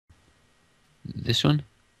This one?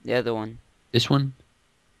 The other one. This one?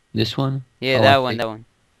 This one? Yeah, Oh, that I one, think. that one.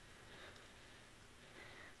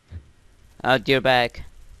 Out your back.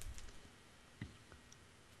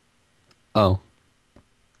 Oh.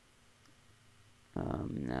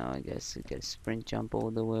 Now I guess we gotta sprint jump all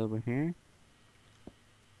the way over here.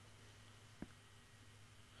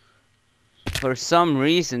 For some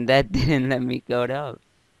reason, that didn't let me go up.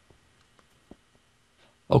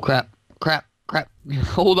 Oh crap. Crap. Crap.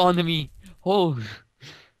 Hold on to me. Hold.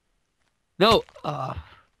 No.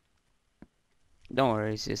 Don't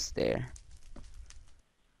worry, it's just there.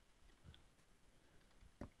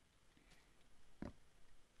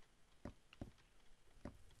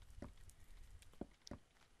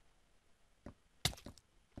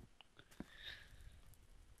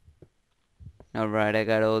 Alright, I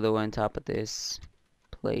got all the way on top of this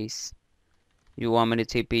place. You want me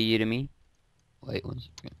to TP you to me? Wait 1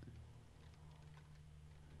 second.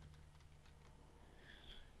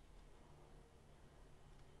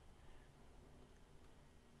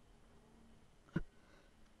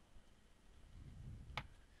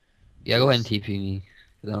 Yeah, go ahead and TP me.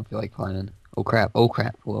 Cause I don't feel like climbing. Oh crap. Oh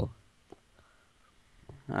crap. Whoa.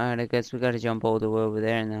 Alright, I guess we gotta jump all the way over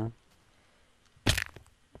there now.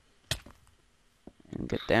 And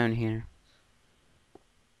get down here.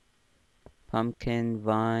 Pumpkin,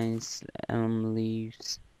 vines, elm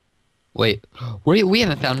leaves. Wait. We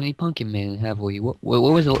haven't found any pumpkin man, have we? What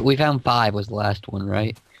was it? We found 5 was the last one,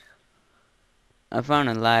 right? I found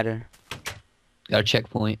a ladder. Got a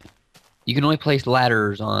checkpoint. You can only place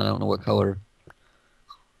ladders on I don't know what color.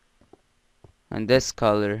 And this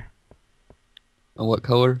color. On what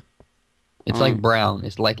color? It's like brown.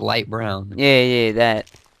 It's like light brown. Yeah, that.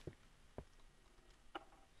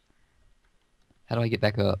 How do I get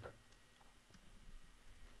back up?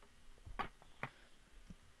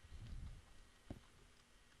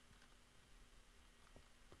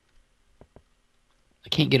 I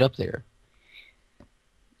can't get up there.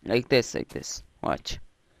 Like this, like this. Watch.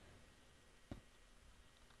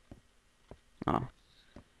 Oh.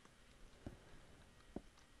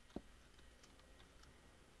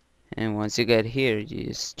 And once you get here, you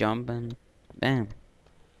just jump and bam.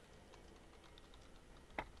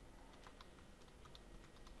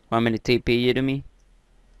 Want me to TP you to me?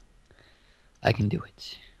 I can do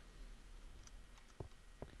it.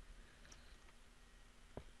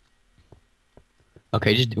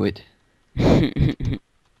 Okay, just do it.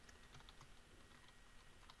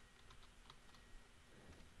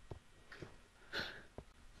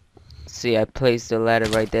 See, I placed the ladder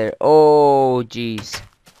right there. Oh, jeez.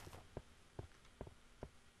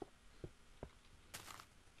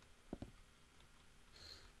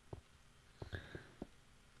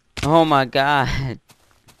 Oh my god.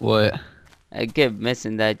 What? I kept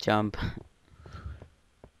missing that jump.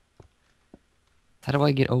 How do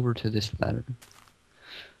I get over to this ladder?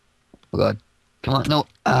 Oh god. Come on, no.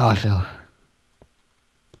 Oh, I fell.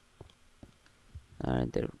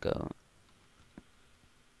 Alright, there we go.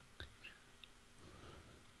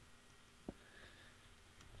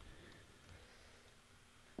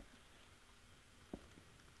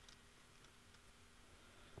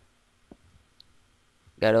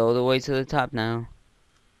 Got all the way to the top now.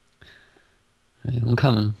 Hey, I'm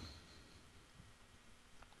coming.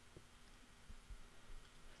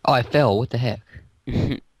 Oh, I fell. What the heck?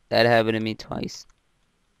 That happened to me twice.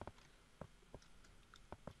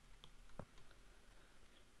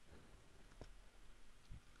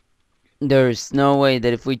 There's no way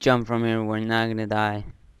that if we jump from here, we're not gonna die.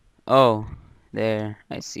 Oh, there.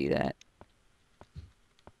 I see that.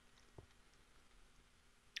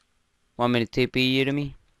 Want me to TP you to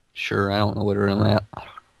me? Sure, I don't know where I'm at.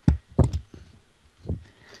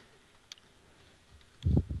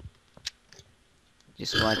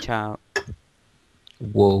 Just watch out.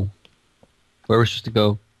 Whoa. Where are we supposed to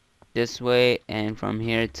go? This way and from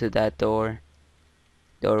here to that doorway.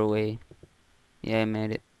 Yeah, I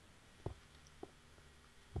made it.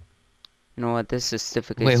 You know what? This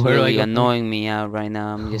certificate Wait, is where do I really go? annoying me out right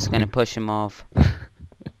now. I'm just gonna push him off.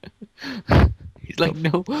 He's like,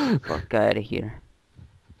 no. Fuck out of here.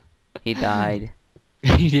 He died.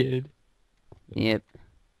 He did. Yep.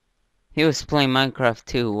 He was playing Minecraft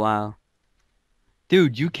too. Wow.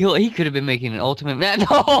 Dude, you killed. He could have been making an ultimate man.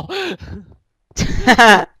 No.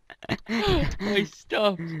 My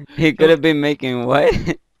stuff. He could have been making what?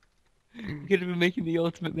 You could have been making the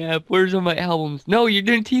ultimate map. Where's all my albums? No, you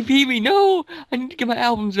didn't TP me. No, I need to get my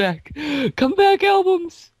albums back. Come back,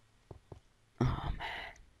 albums. Oh man.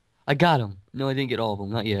 I got them. No, I didn't get all of them.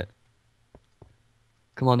 Not yet.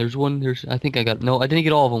 Come on, there's one. I think I got. No, I didn't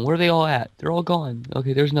get all of them. Where are they all at? They're all gone.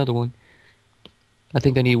 Okay, there's another one. I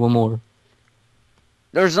think I need one more.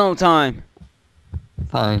 There's no time.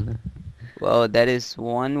 Fine. Well, that is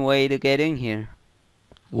one way to get in here.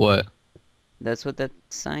 What? That's what that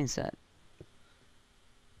sign said.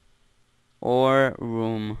 Or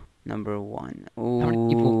room number 1. How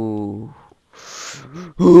many people?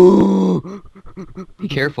 Ooh. Be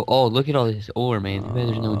careful. Oh, look at all this ore, man. Too bad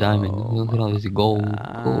there's no diamond. Oh Look at all my this gold, gold,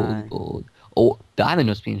 god. gold. Oh, diamond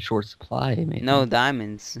must be in short supply, man. No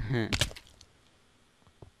diamonds.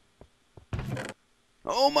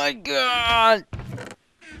 Oh my god!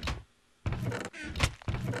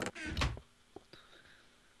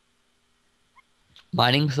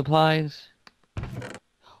 Mining supplies?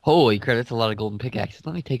 Holy crap, that's a lot of golden pickaxes.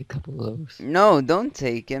 Let me take a couple of those. No, don't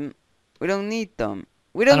take him. We don't need them.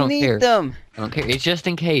 We I don't don't need care. them. I don't care. It's just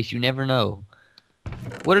in case. You never know.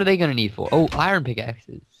 What are they gonna need for? Oh, iron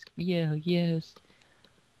pickaxes. Yeah, yes.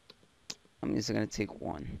 I'm just gonna take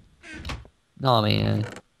one. Nah, man.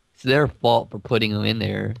 It's their fault for putting them in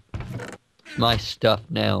there. It's my stuff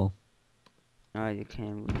now. Oh, you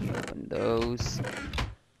can't really open those.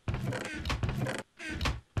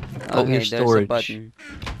 Oh, Okay, here's there's a storage. button.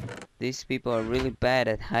 These people are really bad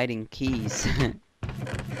at hiding keys.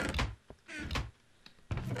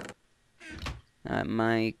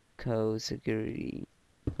 My co-security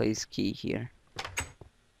place key here.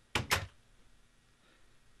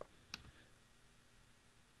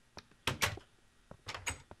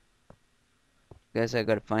 Guess I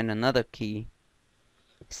gotta find another key.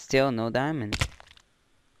 Still no diamond.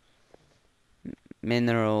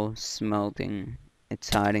 Mineral smelting. It's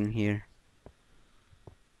hiding here.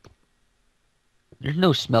 There's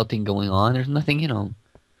no smelting going on. There's nothing, you know.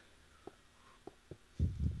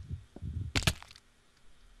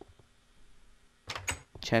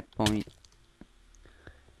 Checkpoint.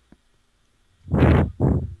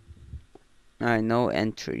 Alright, no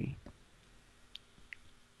entry.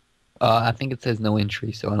 I think it says no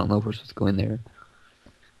entry, so I don't know if we're supposed to go in there.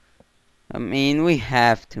 I mean, we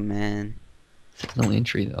have to, man. It says no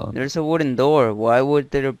entry, though. There's a wooden door. Why would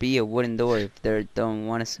there be a wooden door if they don't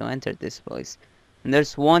want us to enter this place? And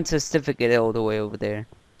there's one certificate all the way over there.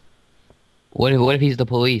 What if he's the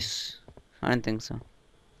police? I don't think so.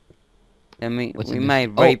 I mean, What's we in this? might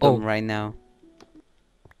Oh, rape oh. him right now.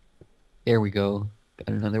 There we go. Got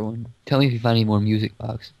another one. Tell me if you find any more music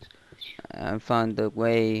boxes. I found the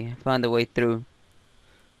way through.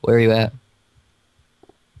 Where are you at?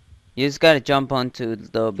 You just gotta jump onto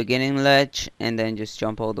the beginning ledge and then just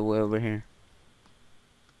jump all the way over here.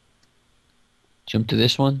 Jump to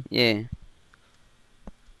this one? Yeah.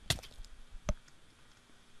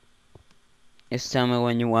 Just tell me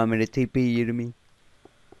when you want me to TP you to me.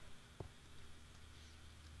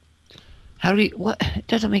 How do you... What? It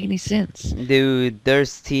doesn't make any sense. Dude,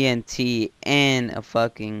 there's TNT and a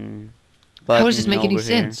fucking button How does this make any over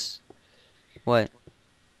here. sense? What?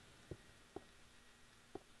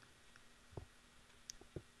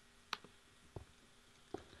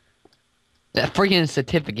 That freaking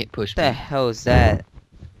certificate pushed What the me. hell is that?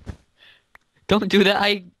 Don't do that.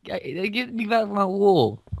 Get me back my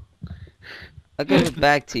wool. I'll give it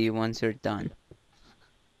back to you once you're done.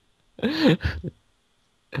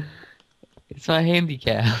 It's my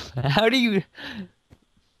handicap. How do you...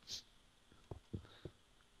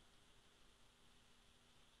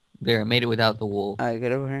 There, I made it without the wool. Alright,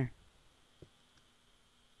 get over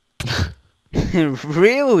here.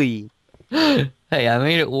 Really? Hey, I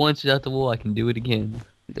made it once without the wool. I can do it again.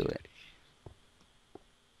 Do it.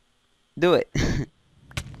 Do it.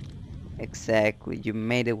 Exactly. You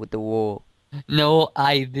made it with the wool. No,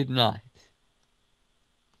 I did not.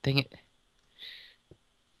 Dang it.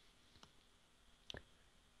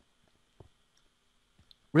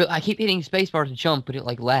 I keep hitting spacebar to jump, but it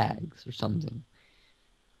like lags or something.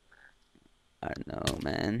 I don't know,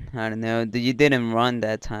 man. I don't know. You didn't run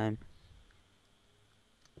that time.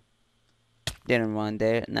 Didn't run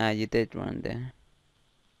there. Nah, you did run there.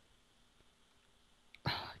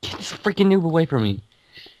 Get this freaking noob away from me.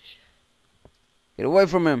 Get away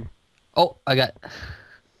from him. Oh, I got...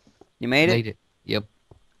 You made it? Made it. Yep.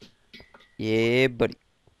 Yeah, buddy.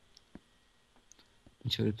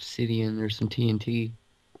 Bunch of obsidian. There's some TNT.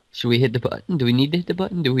 Should we hit the button? Do we need to hit the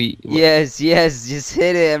button? Do we... Yes, yes. Just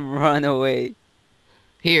hit it and run away.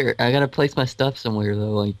 Here, I gotta place my stuff somewhere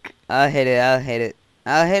though, like... I'll hit it. I'll hit it.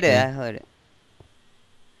 I'll hit it. Yeah. I'll hit it.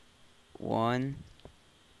 1,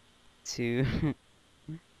 2,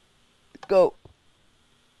 go.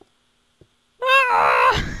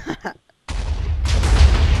 Ah!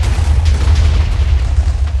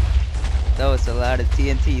 That was a lot of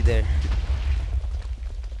TNT there.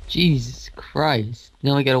 Jesus Christ.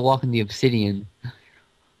 Now I gotta walk in the obsidian.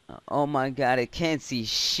 Oh my god, I can't see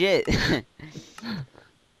shit.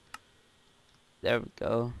 There we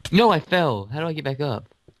go. No, I fell. How do I get back up?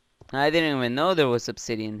 I didn't even know there was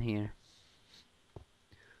obsidian here.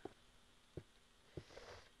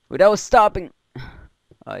 Without stopping.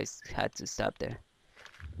 Oh, had to stop there.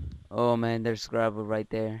 Oh man, there's gravel right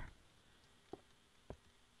there.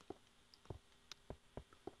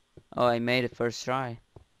 Oh, I made it first try.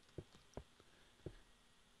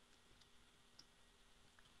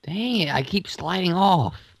 Dang it, I keep sliding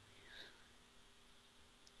off.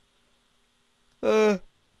 Uh,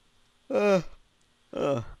 uh,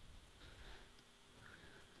 uh.